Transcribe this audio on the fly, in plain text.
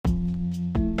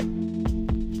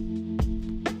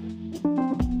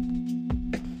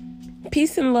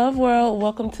Peace and love, world.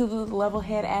 Welcome to the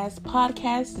Levelhead Ass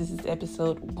Podcast. This is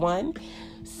episode 1.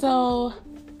 So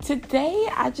today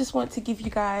I just want to give you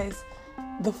guys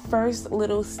the first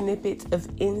little snippet of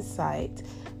insight.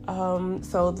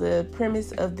 So the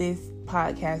premise of this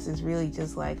podcast is really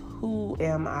just like, who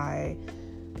am I?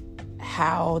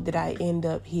 How did I end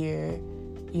up here?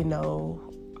 You know,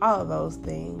 all of those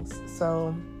things.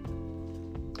 So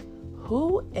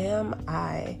who am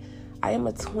I? I am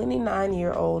a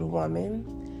 29-year-old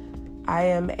woman. I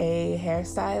am a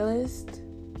hairstylist.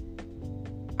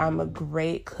 I'm a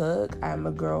great cook. I'm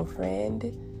a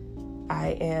girlfriend. I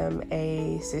am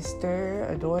a sister,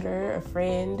 a daughter, a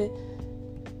friend.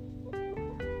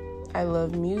 I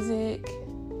love music.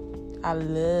 I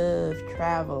love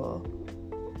travel.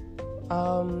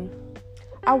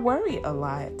 I worry a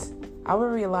lot. I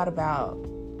worry a lot about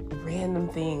random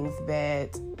things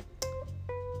that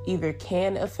either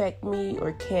can affect me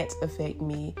or can't affect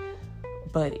me.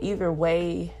 But either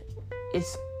way,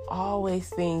 it's always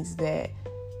things that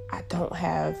I don't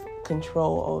have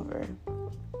control over.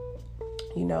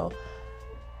 You know,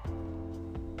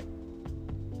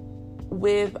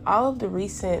 with all of the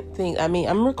recent things,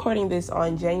 I'm recording this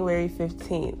on January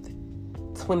 15th,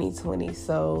 2020.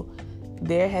 So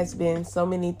there has been so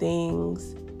many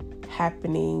things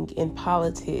happening in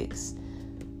politics.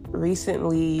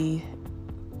 Recently,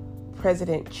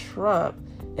 President Trump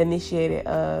initiated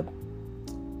I'm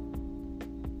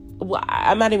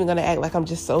not even going to act like I'm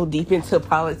just so deep into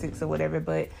politics or whatever,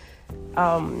 but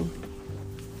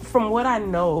from what I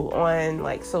know on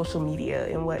like social media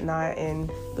and whatnot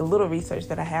and the little research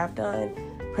that I have done,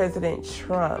 President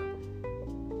Trump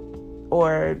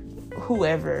or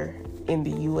whoever in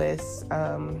the U.S.,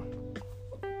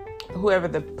 whoever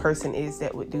the person is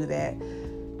that would do that,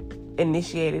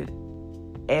 initiated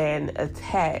an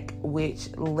attack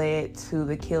which led to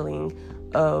the killing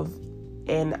of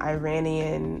an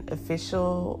Iranian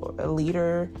official, a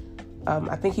leader.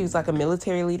 I think he was like a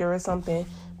military leader or something.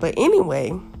 But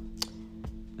anyway,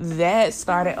 that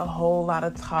started a whole lot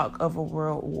of talk of a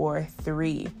World War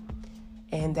III.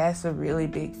 And that's a really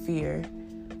big fear.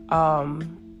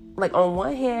 Like on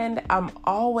one hand, I'm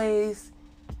always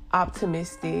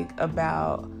optimistic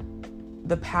about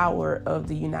the power of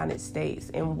the United States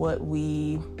and what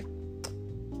we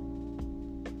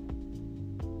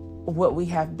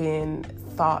have been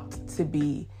thought to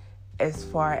be as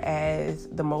far as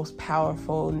the most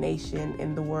powerful nation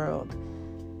in the world.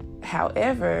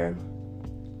 However,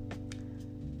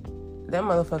 that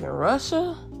motherfucking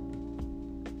Russia,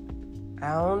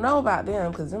 I don't know about them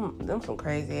because them some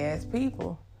crazy ass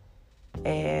people.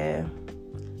 And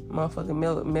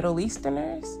motherfucking Middle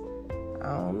Easterners,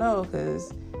 I don't know, because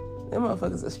them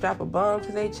motherfuckers will strap a bomb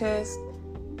to their chest,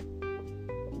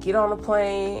 get on a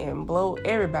plane, and blow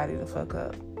everybody the fuck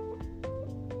up.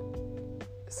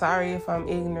 Sorry if I'm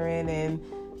ignorant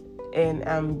and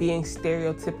I'm being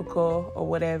stereotypical or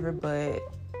whatever, but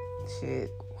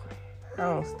shit, I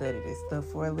don't study this stuff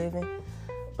for a living.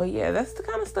 But yeah, that's the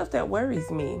kind of stuff that worries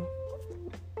me.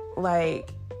 Like,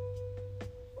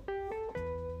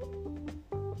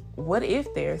 what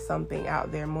if there's something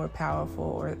out there more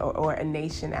powerful or a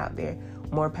nation out there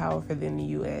more powerful than the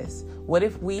U.S.? What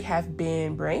if we have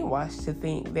been brainwashed to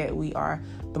think that we are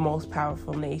the most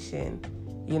powerful nation?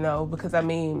 You know, because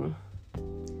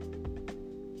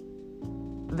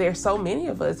there's so many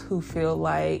of us who feel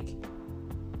like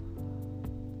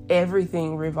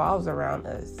everything revolves around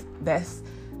us. That's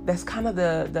kind of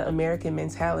the American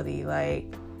mentality.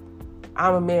 Like,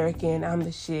 I'm American, I'm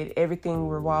the shit, everything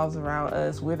revolves around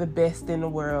us, we're the best in the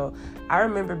world. I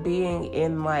remember being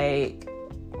in like,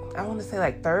 I want to say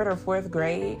like 3rd or 4th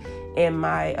grade, and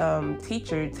my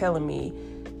teacher telling me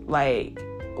like,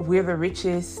 we're the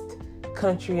richest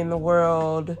country in the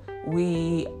world,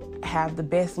 we have the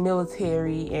best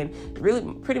military, and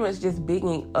really pretty much just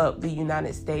bigging up the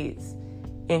United States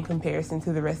in comparison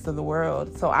to the rest of the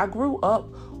world. So I grew up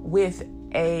with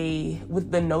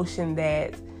the notion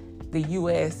that the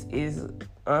U.S. is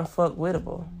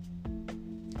unfuckwittable.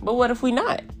 But what if we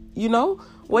not? You know?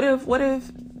 What if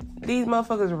these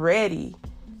motherfuckers ready?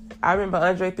 I remember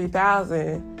Andre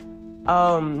 3000.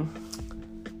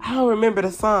 I don't remember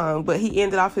the song, but he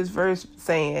ended off his verse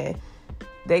saying,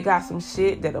 they got some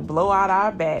shit that'll blow out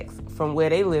our backs from where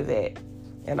they live at.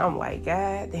 And I'm like,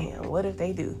 God damn, what if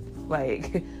they do?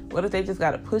 Like, what if they just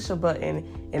got to push a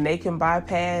button and they can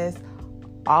bypass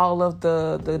all of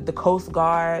the Coast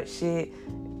Guard shit,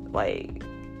 like,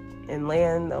 and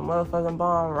land a motherfucking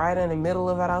bomb right in the middle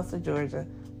of Valdosta, Georgia?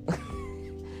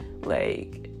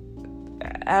 Like,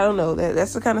 I don't know.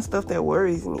 That's the kind of stuff that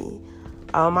worries me.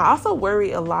 I also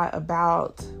worry a lot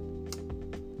about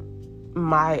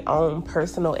my own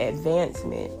personal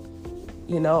advancement.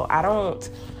 I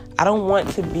don't want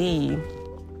to be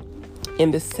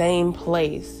in the same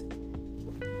place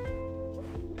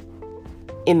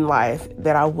in life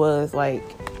that I was like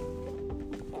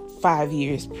 5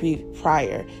 years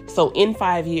prior. So in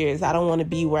 5 years, I don't want to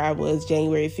be where I was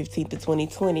January 15th of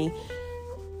 2020.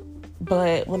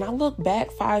 But when I look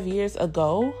back 5 years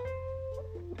ago,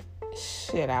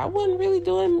 shit, I wasn't really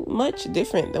doing much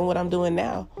different than what I'm doing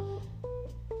now.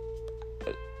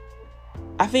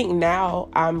 I think now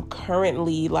I'm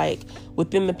currently, like,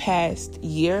 within the past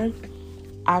year,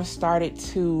 I've started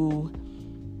to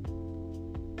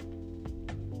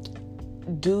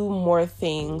do more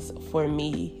things for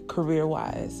me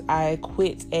career-wise. I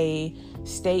quit a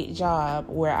state job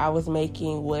where I was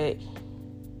making what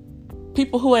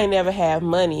people who ain't never had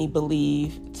money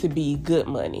believe to be good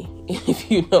money, if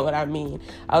you know what I mean.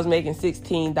 I was making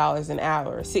 $16 an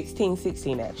hour,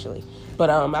 $16 actually.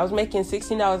 But I was making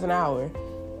 $16 an hour.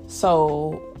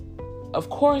 So, of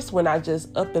course, when I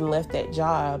just up and left that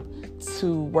job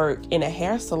to work in a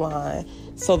hair salon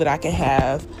so that I can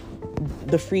have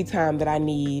the free time that I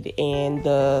need and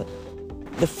the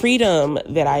freedom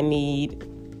that I need,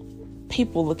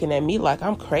 people looking at me like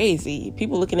I'm crazy.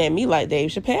 People looking at me like Dave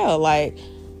Chappelle, like,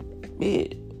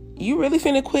 you really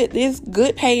finna quit this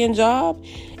good paying job?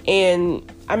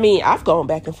 And I mean, I've gone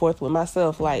back and forth with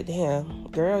myself like, damn,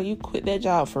 girl, you quit that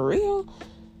job for real?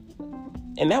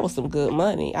 And that was some good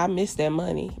money. I missed that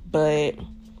money. But,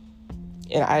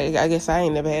 and I guess I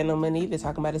ain't never had no money either,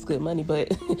 talking about it's good money.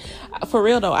 But for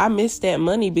real though, I missed that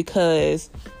money because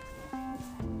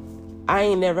I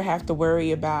ain't never have to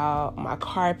worry about my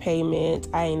car payment.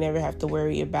 I ain't never have to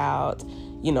worry about,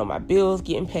 my bills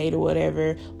getting paid or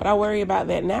whatever. But I worry about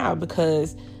that now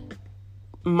because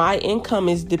my income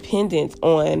is dependent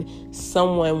on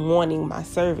someone wanting my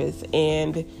service.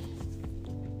 And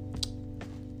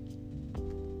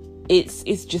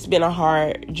it's just been a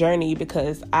hard journey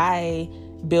because I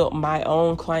built my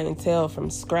own clientele from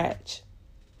scratch,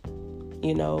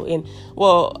 and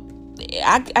well,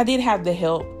 I did have the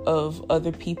help of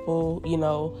other people,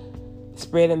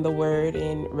 spreading the word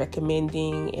and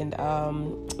recommending. And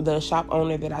the shop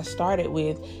owner that I started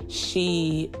with,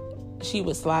 she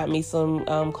would slide me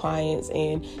some clients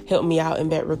and help me out in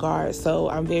that regard. So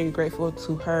I'm very grateful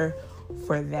to her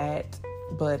for that.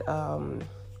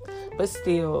 But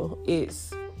still,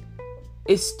 it's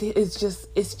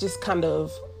just kind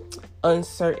of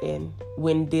uncertain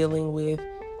when dealing with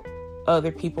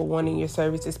other people wanting your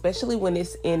service, especially when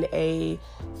it's in a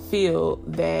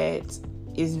field that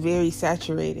is very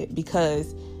saturated.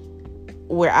 Because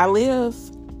where I live,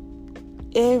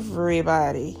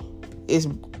 everybody is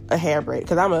a hair braid.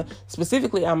 Because I'm a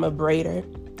braider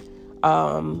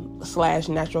 /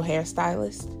 natural hair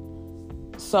stylist.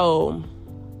 So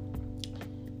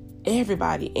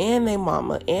everybody and their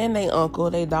mama and their uncle,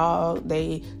 their dog,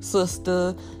 their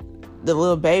sister, the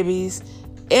little babies,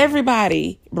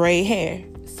 everybody braid hair.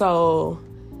 So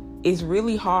it's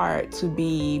really hard to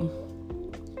be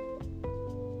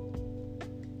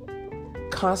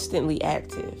constantly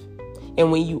active.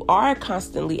 And when you are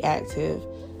constantly active,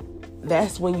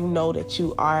 that's when you know that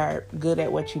you are good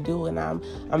at what you do. And I'm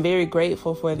very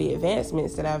grateful for the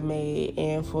advancements that I've made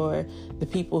and for the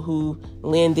people who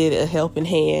lended a helping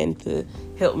hand to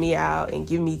help me out and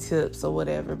give me tips or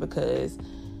whatever. Because,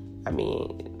 I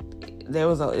mean,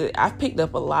 I've picked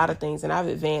up a lot of things and I've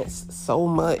advanced so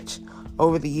much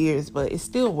over the years, but it's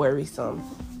still worrisome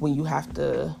when you have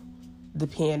to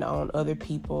depend on other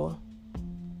people.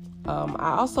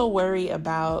 I also worry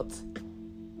about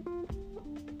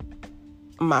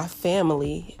my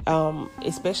family,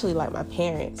 especially like my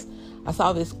parents. I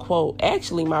saw this quote.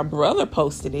 Actually, my brother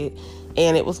posted it,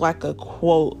 and it was like a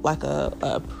quote, like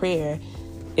a prayer.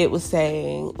 It was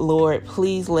saying, Lord,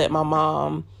 please let my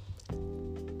mom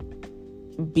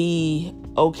be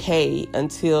okay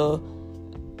until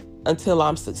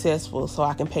I'm successful so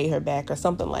I can pay her back or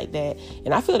something like that.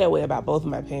 And I feel that way about both of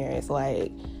my parents.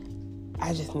 Like,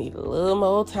 I just need a little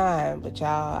more time, but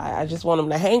y'all, I just want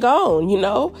them to hang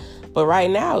on, But right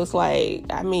now, it's like,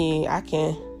 I mean, I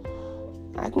can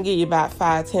give you about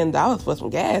 $5-10 for some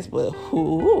gas, but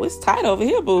it's tight over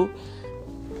here, boo.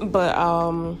 But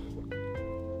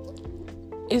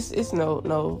it's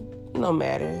no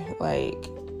matter. Like,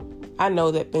 I know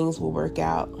that things will work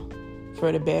out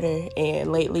for the better.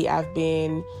 And lately, I've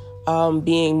been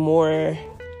being more.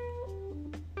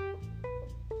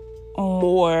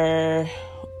 What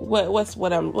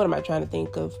am I trying to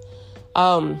think of?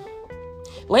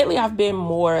 Lately I've been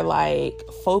more like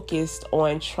focused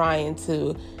on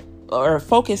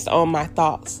focused on my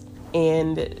thoughts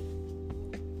and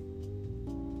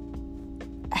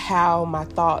how my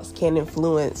thoughts can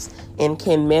influence and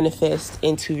can manifest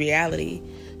into reality.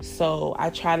 So I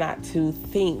try not to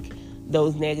think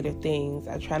those negative things.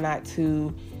 I try not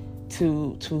to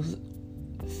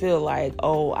feel like,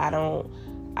 oh, I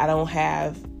don't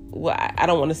have, well, I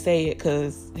don't want to say it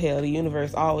because hell, the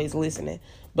universe always listening.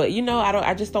 But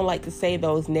I just don't like to say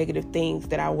those negative things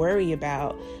that I worry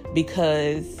about,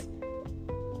 because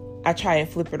I try and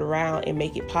flip it around and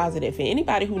make it positive. And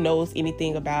anybody who knows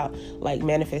anything about like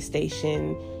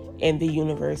manifestation and the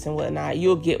universe and whatnot,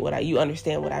 you'll get you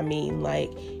understand what I mean.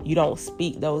 Like, you don't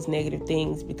speak those negative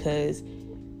things, because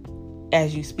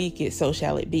as you speak it, so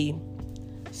shall it be.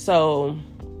 So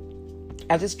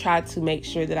I just try to make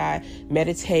sure that I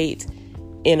meditate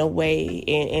in a way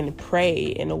and pray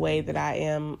in a way that I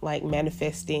am like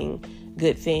manifesting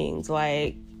good things.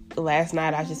 Like last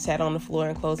night, I just sat on the floor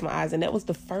and closed my eyes, and that was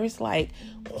the first like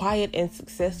quiet and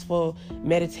successful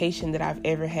meditation that I've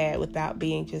ever had without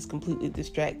being just completely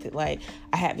distracted. Like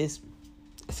I had this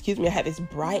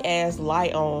bright ass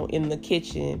light on in the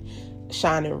kitchen,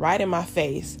 shining right in my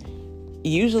face.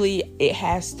 Usually it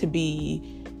has to be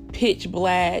pitch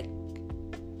black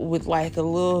with like a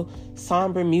little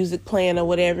somber music playing or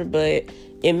whatever, but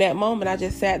in that moment I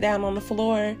just sat down on the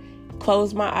floor,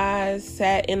 closed my eyes,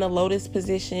 sat in a lotus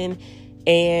position,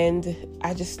 and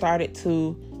I just started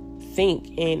to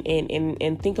think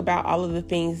and think about all of the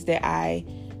things that I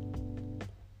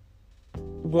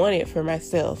wanted for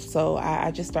myself. So I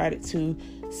just started to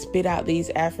spit out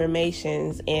these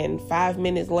affirmations, and 5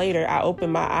 minutes later I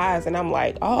opened my eyes and I'm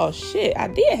like, oh shit, I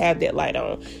did have that light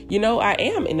on. I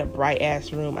am in a bright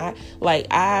ass room.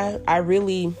 I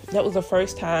really, that was the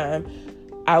first time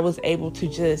I was able to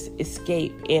just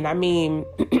escape. And I mean,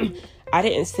 I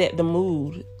didn't set the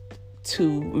mood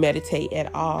to meditate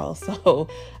at all. So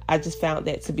I just found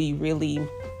that to be really,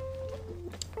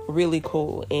 really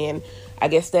cool. And I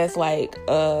guess that's like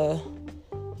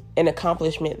an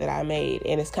accomplishment that I made.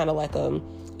 And it's kind of like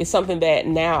it's something that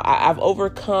now I've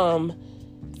overcome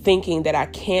thinking that I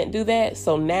can't do that.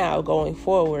 So now going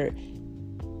forward,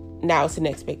 now it's an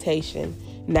expectation.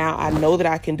 Now I know that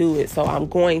I can do it, so I'm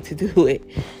going to do it,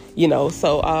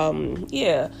 so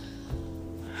yeah.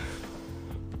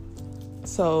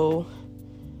 So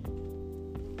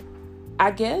I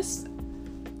guess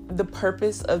the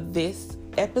purpose of this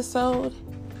episode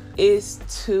is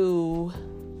to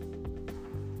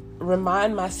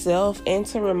remind myself and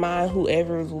to remind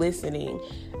whoever's listening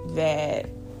that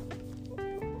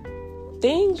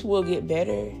things will get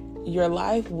better. Your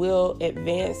life will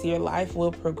advance. Your life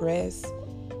will progress.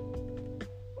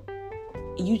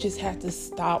 You just have to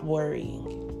stop worrying.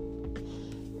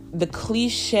 The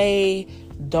cliche,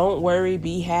 don't worry,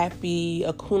 be happy,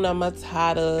 Hakuna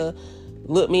Matata,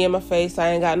 look me in my face, I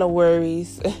ain't got no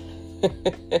worries.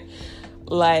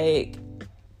 Like,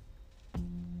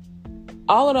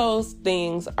 all of those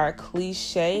things are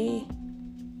cliche,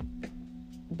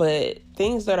 but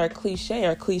things that are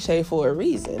cliche for a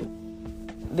reason.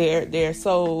 They're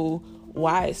so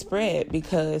widespread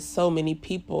because so many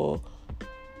people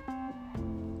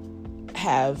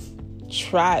have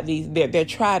tried these. They're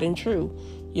tried and true.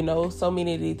 So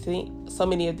many of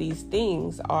these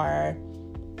things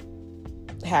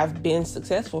have been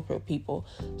successful for people.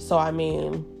 So I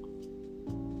mean,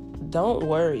 don't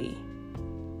worry.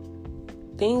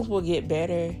 Things will get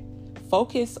better.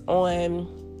 Focus on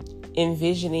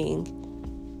envisioning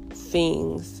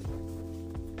things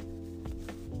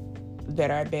that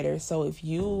are better. So if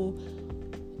you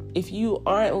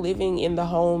aren't living in the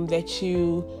home that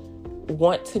you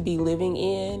want to be living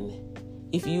in,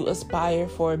 if you aspire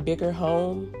for a bigger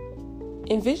home,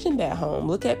 envision that home.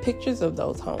 Look at pictures of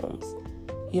those homes.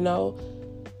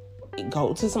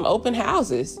 Go to some open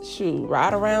houses. Shoot,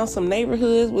 ride around some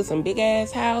neighborhoods with some big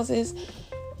ass houses.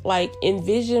 Like,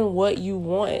 envision what you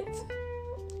want,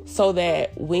 so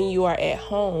that when you are at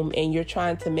home and you're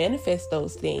trying to manifest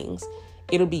those things,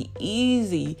 it'll be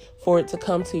easy for it to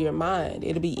come to your mind.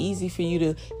 It'll be easy for you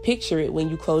to picture it when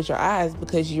you close your eyes,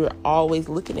 because you're always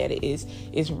looking at it.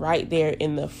 It's right there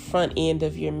in the front end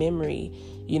of your memory,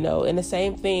 And the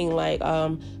same thing, like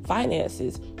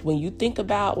finances. When you think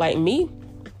about, like me,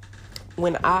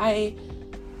 when I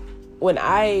what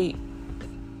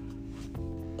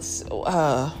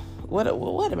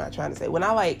am I trying to say? When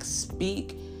I like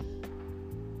speak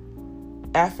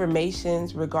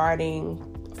affirmations regarding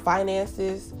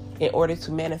finances in order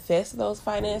to manifest those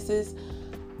finances,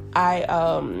 I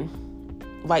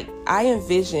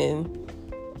envision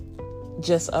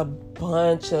just a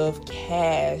bunch of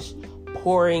cash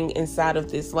pouring inside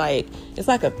of this, like, it's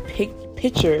like a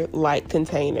pitcher like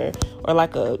container or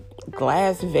like a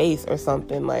glass vase or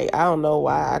something. Like, I don't know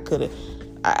why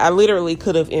I literally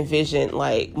could have envisioned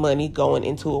like money going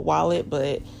into a wallet,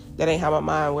 but that ain't how my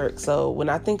mind works. So when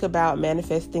I think about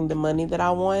manifesting the money that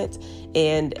I want,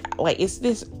 and like it's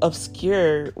this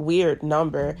obscure, weird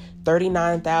number,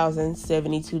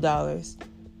 $39,072.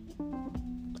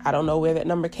 I don't know where that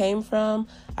number came from.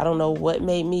 I don't know what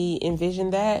made me envision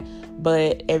that.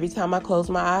 But every time I close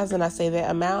my eyes and I say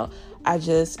that amount, I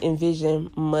just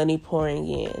envision money pouring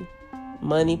in,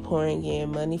 money pouring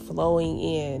in, money flowing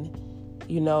in,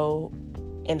 you know.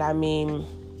 And I mean,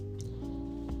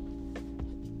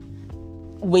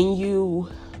 when you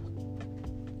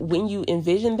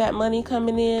envision that money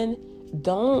coming in,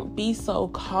 don't be so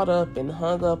caught up and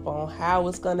hung up on how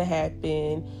it's going to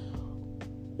happen,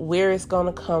 where it's going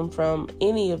to come from,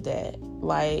 any of that.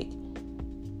 Like,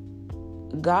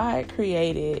 God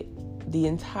created the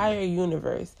entire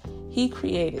universe. He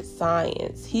created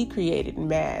science. He created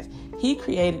math. He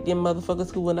created them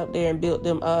motherfuckers who went up there and built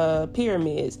them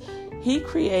pyramids. He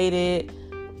created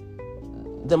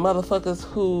the motherfuckers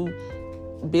who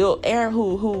built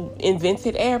who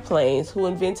invented airplanes, who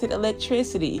invented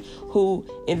electricity, who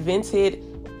invented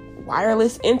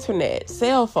wireless internet,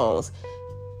 cell phones.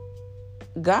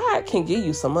 God can give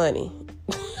you some money.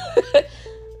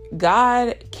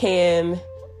 God can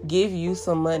give you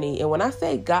some money. And when I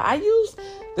say God, I use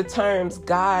the terms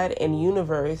God and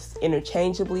universe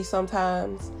interchangeably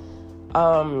sometimes.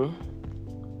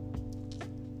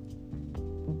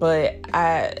 But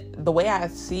the way I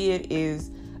see it is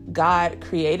God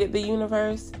created the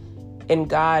universe and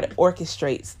God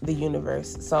orchestrates the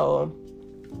universe. So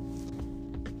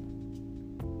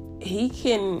he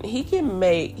can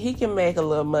make a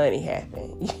little money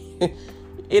happen.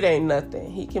 It ain't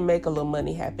nothing. He can make a little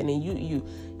money happen. And you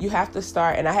have to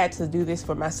start, and I had to do this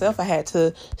for myself. I had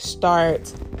to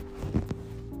start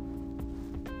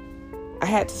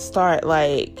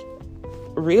like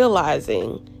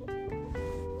realizing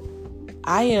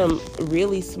I am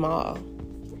really small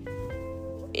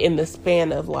in the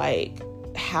span of like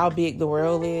how big the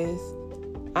world is.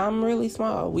 I'm really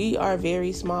small. We are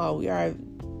very small. We are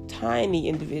tiny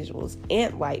individuals,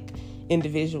 ant-like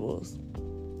individuals.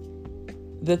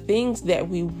 The things that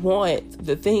we want,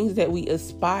 the things that we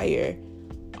aspire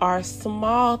are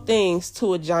small things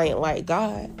to a giant like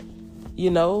God,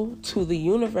 you know, to the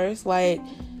universe. Like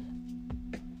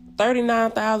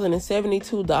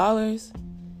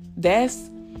 $39,072,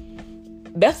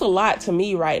 that's a lot to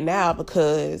me right now,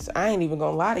 because I ain't even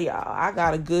gonna lie to y'all. I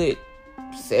got a good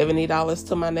 $70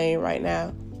 to my name right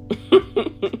now.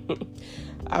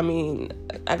 I mean,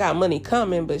 I got money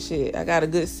coming, but shit, I got a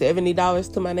good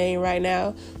 $70 to my name right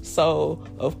now. So,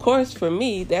 of course, for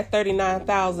me, that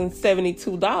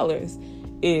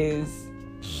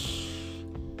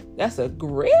 $39,072 that's a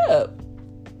grip.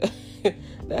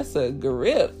 That's a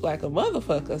grip like a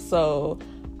motherfucker. So,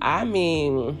 I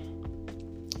mean,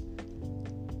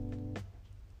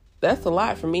 that's a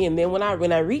lot for me. And then when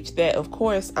I reach that, of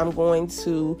course, I'm going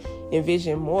to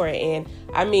envision more. And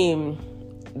I mean,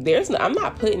 I'm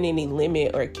not putting any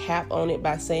limit or cap on it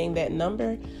by saying that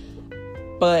number,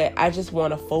 but I just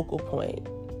want a focal point.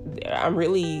 I'm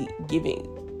really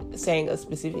saying a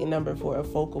specific number for a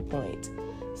focal point.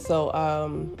 So,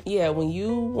 yeah, when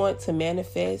you want to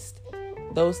manifest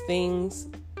those things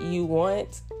you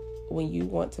want,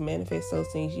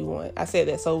 I said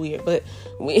that so weird, but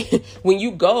when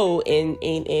you go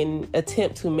and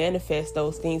attempt to manifest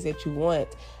those things that you want,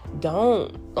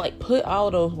 don't like put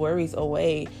all those worries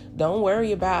away. Don't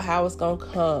worry about how it's gonna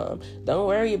come. Don't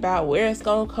worry about where it's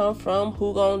gonna come from,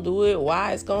 who gonna do it,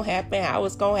 why it's gonna happen, how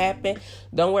it's gonna happen.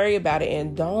 Don't worry about it,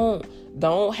 and don't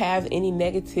have any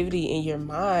negativity in your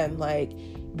mind. Like,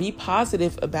 be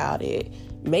positive about it.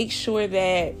 Make sure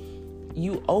that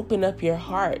you open up your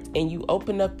heart and you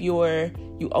open up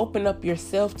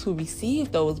yourself to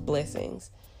receive those blessings,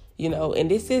 you know.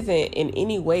 And this isn't in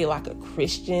any way like a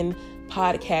Christian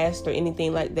podcast or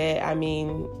anything like that. I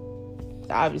mean,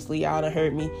 obviously y'all done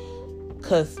heard me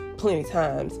cuss plenty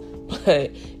times,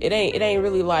 but it ain't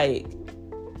really like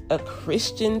a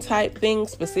Christian type thing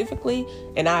specifically.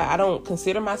 And I don't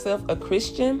consider myself a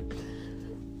Christian,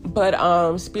 but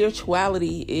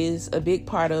spirituality is a big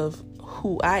part of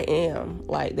who I am.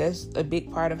 Like, that's a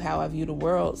big part of how I view the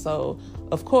world. So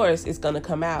of course it's gonna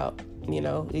come out, you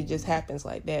know, it just happens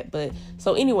like that. But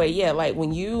so anyway, yeah, like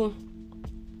when you're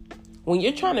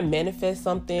trying to manifest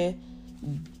something,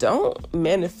 don't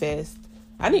manifest.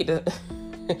 I need to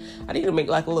make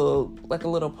like a little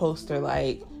poster,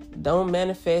 like, don't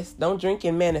drink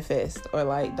and manifest, or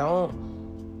like don't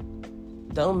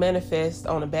manifest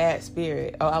on a bad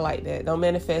spirit. Oh, I like that. Don't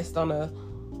manifest on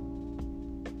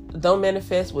don't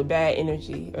manifest with bad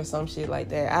energy or some shit like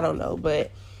that. I don't know.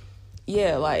 But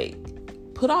yeah, like,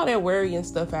 put all that worry and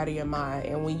stuff out of your mind.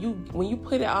 And when you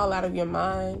put it all out of your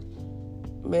mind,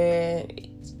 man,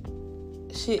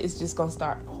 shit is just gonna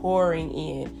start pouring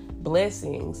in.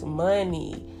 Blessings,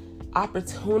 money,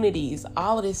 opportunities,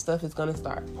 all of this stuff is gonna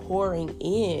start pouring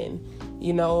in.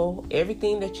 You know,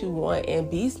 everything that you want, and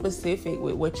be specific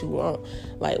with what you want.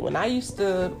 Like, when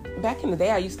back in the day,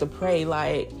 I used to pray,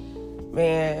 like,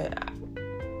 man,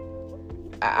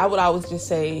 I would always just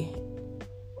say,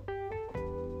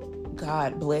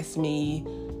 God bless me.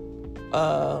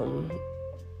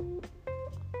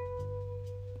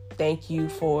 Thank you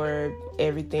for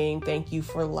everything. Thank you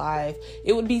for life.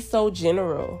 It would be so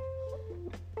general.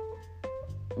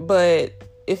 But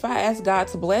if I ask God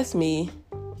to bless me,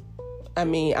 I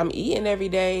mean, I'm eating every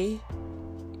day.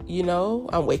 You know,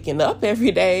 I'm waking up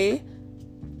every day.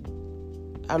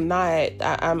 I'm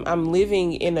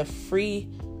living in a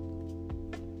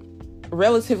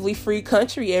relatively free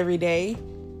country every day.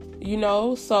 You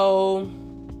know, so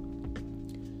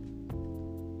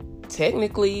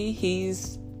technically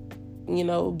he's, you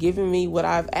know, giving me what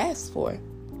I've asked for.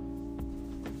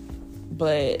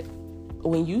 But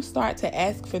when you start to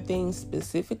ask for things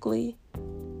specifically,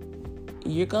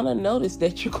 you're going to notice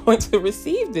that you're going to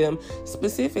receive them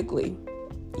specifically.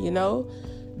 You know,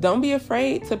 don't be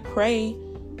afraid to pray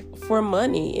for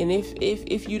money. And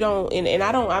if you don't, and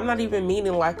I'm not even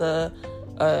meaning like a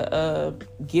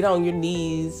get on your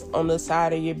knees on the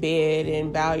side of your bed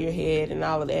and bow your head and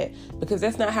all of that, because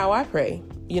that's not how I pray.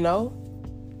 You know,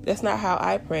 that's not how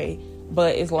I pray.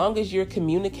 But as long as you're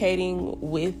communicating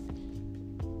with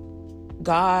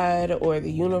God or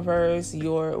the universe,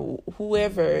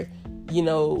 whoever, you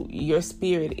know, your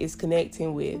spirit is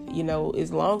connecting with, you know,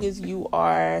 as long as you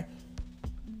are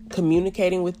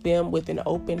communicating with them with an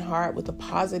open heart, with a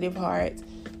positive heart,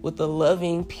 with a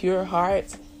loving, pure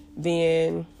heart,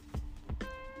 then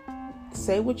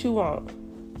say what you want.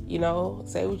 You know,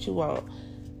 say what you want.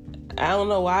 I don't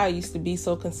know why I used to be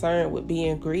so concerned with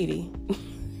being greedy.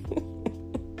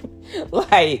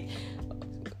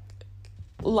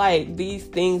 Like these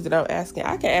things that I'm asking,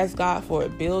 I can ask God for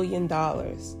 $1 billion.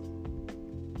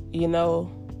 You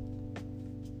know,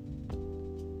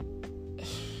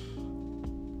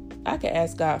 I can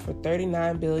ask God for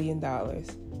 $39 billion.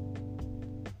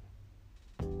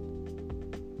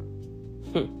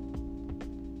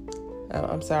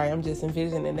 I'm sorry, I'm just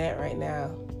envisioning that right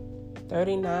now.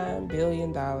 $39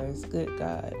 billion. Good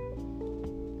God.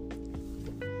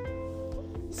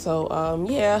 So,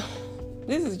 yeah,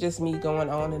 this is just me going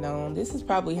on and on. This is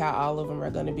probably how all of them are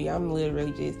going to be. I'm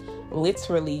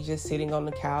literally just sitting on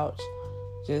the couch,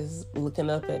 just looking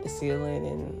up at the ceiling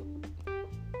and,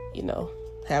 you know,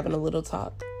 having a little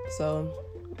talk. So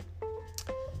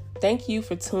thank you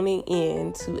for tuning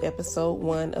in to episode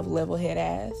 1 of Level Head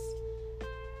Ass.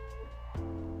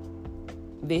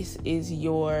 This is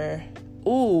your...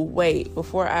 Ooh, wait,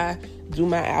 before I do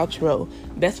my outro,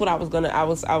 that's what I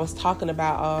was talking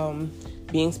about,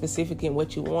 being specific in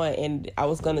what you want, and I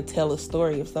was going to tell a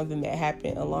story of something that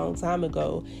happened a long time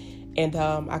ago, and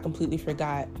I completely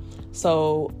forgot.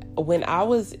 So when I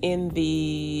was in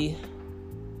the,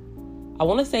 I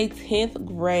want to say 10th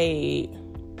grade,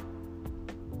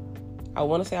 I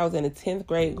was in the 10th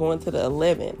grade going to the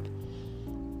 11th.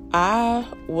 All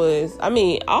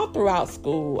throughout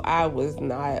school, I was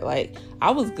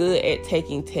good at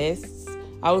taking tests.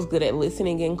 I was good at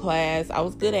listening in class. I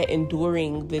was good at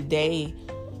enduring the day,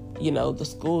 you know, the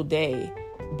school day.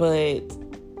 But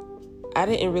I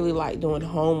didn't really like doing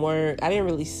homework. I didn't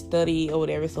really study or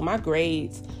whatever. So my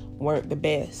grades weren't the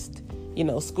best. You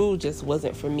know, school just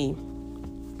wasn't for me.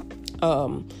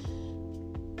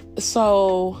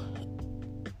 So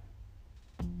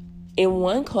in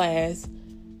one class,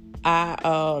 I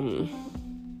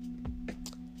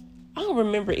don't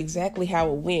remember exactly how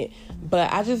it went,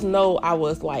 but I just know I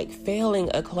was like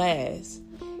failing a class,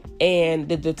 and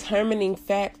the determining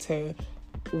factor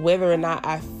whether or not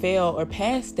I fail or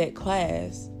pass that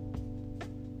class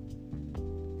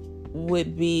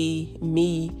would be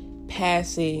me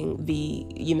passing the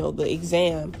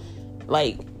exam.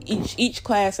 Like each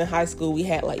class in high school, we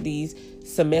had like these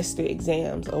semester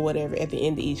exams or whatever at the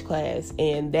end of each class,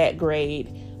 and that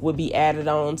grade would be added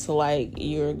on to like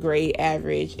your grade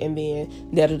average, and then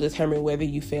that'll determine whether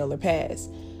you fail or pass.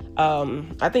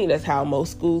 I think that's how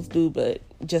most schools do, but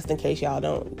just in case y'all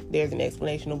don't, there's an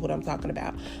explanation of what I'm talking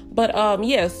about. But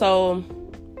yeah, so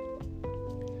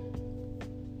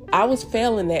I was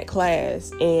failing that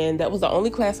class, and that was the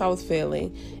only class I was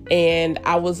failing, and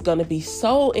I was gonna be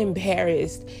so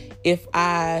embarrassed if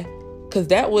I because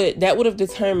that would have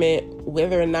determined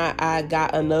whether or not I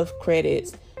got enough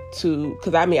credits to,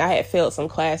 because I had failed some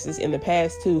classes in the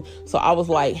past too, so I was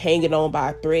like hanging on by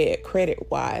a thread credit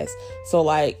wise. So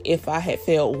like if I had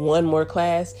failed one more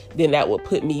class, then that would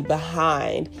put me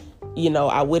behind.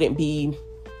 I wouldn't be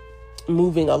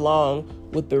moving along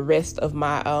with the rest of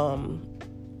my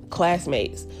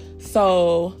classmates.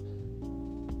 So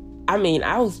I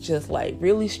was just like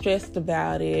really stressed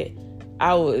about it.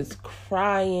 I was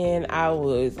crying. I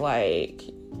was like,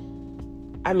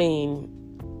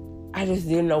 I just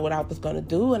didn't know what I was going to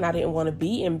do, and I didn't want to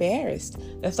be embarrassed.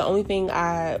 That's the only thing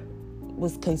I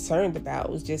was concerned about,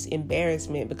 was just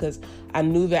embarrassment, because I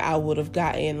knew that I would have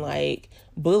gotten like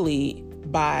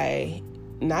bullied by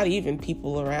not even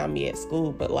people around me at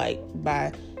school, but like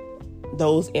by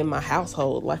those in my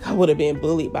household. Like I would have been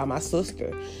bullied by my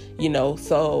sister,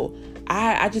 so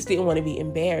I just didn't want to be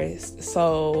embarrassed.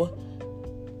 So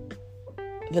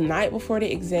the night before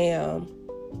the exam,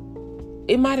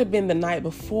 it might have been the night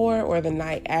before or the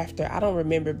night after, I don't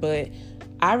remember, but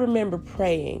I remember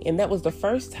praying, and that was the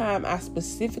first time I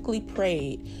specifically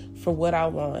prayed for what I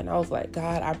want. I was like,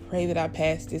 God, I pray that I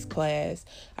pass this class.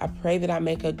 I pray that I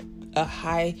make a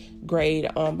high grade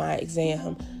on my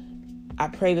exam. I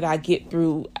pray that I get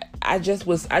through. I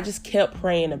just kept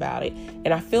praying about it,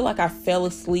 and I feel like I fell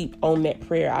asleep on that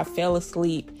prayer. I fell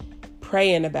asleep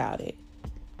praying about it.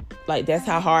 Like, that's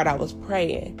how hard I was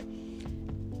praying.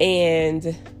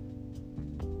 And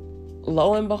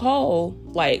lo and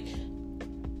behold, like,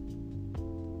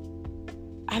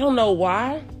 I don't know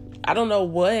why. I don't know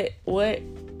what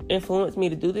influenced me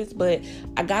to do this, but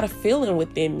I got a feeling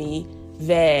within me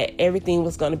that everything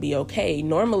was going to be okay.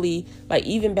 Normally, like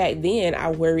even back then, I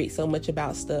worried so much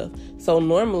about stuff. So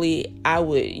normally I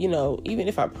would, even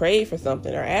if I prayed for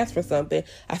something or asked for something,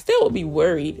 I still would be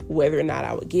worried whether or not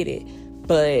I would get it.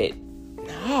 But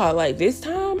like this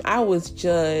time I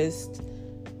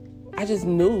just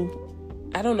knew.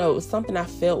 I don't know. It was something I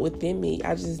felt within me.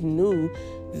 I just knew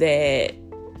that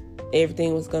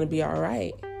everything was going to be all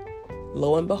right.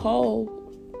 Lo and behold,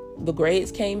 the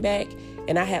grades came back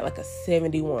and I had like a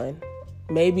 71,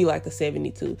 maybe like a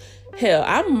 72. Hell,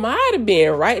 I might have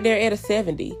been right there at a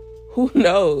 70. Who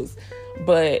knows?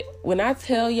 But when I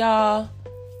tell y'all,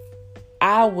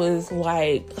 I was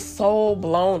like so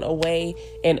blown away,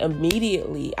 and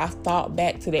immediately I thought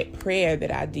back to that prayer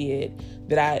that I did,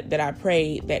 that I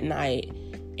prayed that night,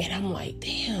 and I'm like,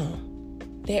 damn,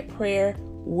 that prayer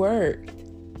worked.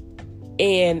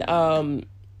 And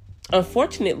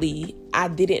unfortunately, I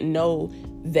didn't know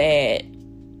that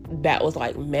was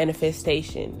like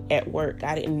manifestation at work.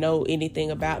 I didn't know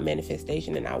anything about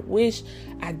manifestation, and I wish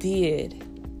I did.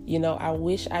 I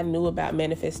wish I knew about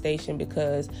manifestation,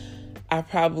 because I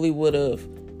probably would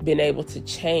have been able to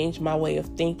change my way of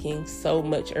thinking so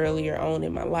much earlier on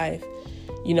in my life,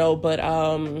 but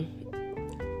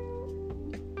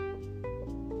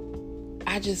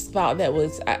I just thought that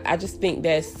was, I just think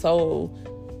that's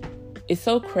it's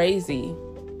so crazy.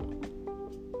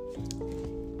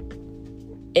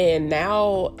 And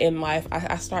now in life,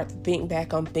 I start to think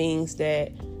back on things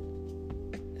that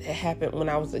happened when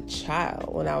I was a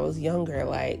child, when I was younger.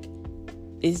 Like,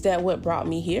 is that what brought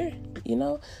me here?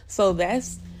 So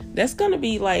that's gonna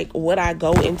be like what I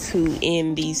go into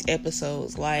in these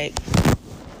episodes. Like,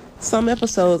 some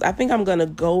episodes, I think I'm gonna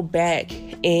go back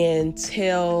and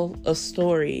tell a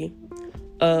story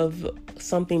of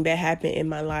something that happened in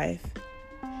my life,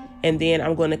 and then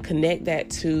I'm going to connect that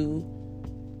to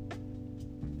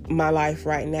my life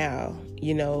right now,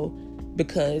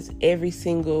 because every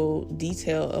single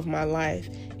detail of my life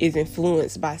is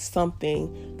influenced by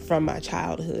something from my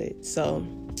childhood. So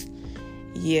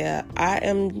yeah, I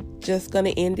am just going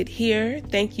to end it here.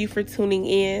 Thank you for tuning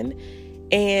in,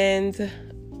 and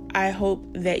I hope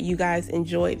that you guys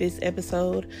enjoyed this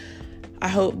episode. I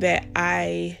hope that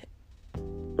I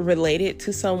related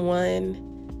to someone,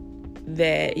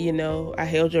 that, I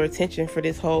held your attention for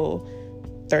this whole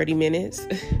 30 minutes.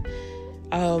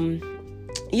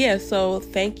 So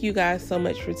thank you guys so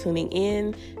much for tuning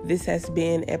in. This has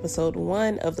been episode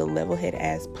 1 of the Levelhead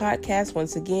Ass Podcast.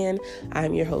 Once again,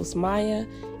 I'm your host, Maya,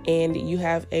 and you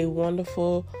have a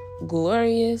wonderful,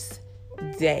 glorious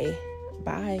day.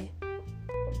 Bye.